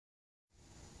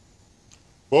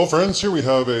Well, friends, here we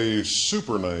have a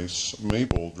super nice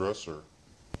maple dresser.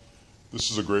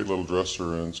 This is a great little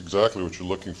dresser, and it's exactly what you're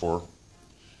looking for.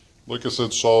 Like I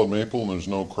said, solid maple, and there's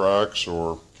no cracks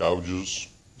or gouges.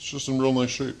 It's just in real nice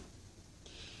shape.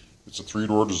 It's a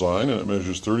 3-door design, and it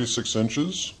measures 36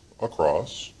 inches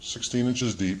across, 16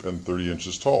 inches deep, and 30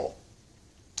 inches tall.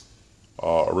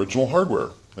 Original hardware,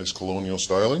 nice colonial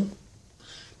styling.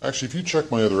 Actually, if you check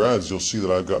my other ads, you'll see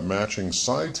that I've got matching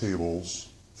side tables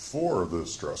for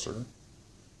this dresser,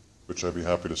 which I'd be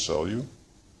happy to sell you,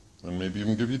 and maybe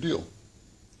even give you a deal.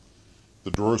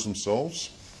 The drawers themselves,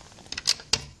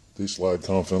 they slide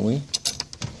confidently,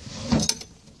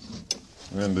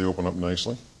 and they open up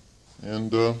nicely.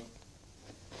 And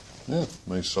yeah,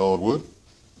 nice solid wood,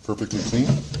 perfectly clean.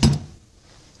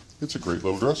 It's a great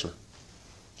little dresser.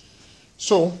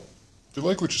 So, if you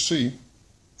like what you see,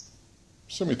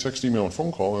 send me a text, email, and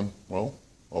phone call, and, well,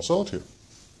 I'll sell it to you.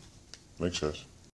 Thanks, guys.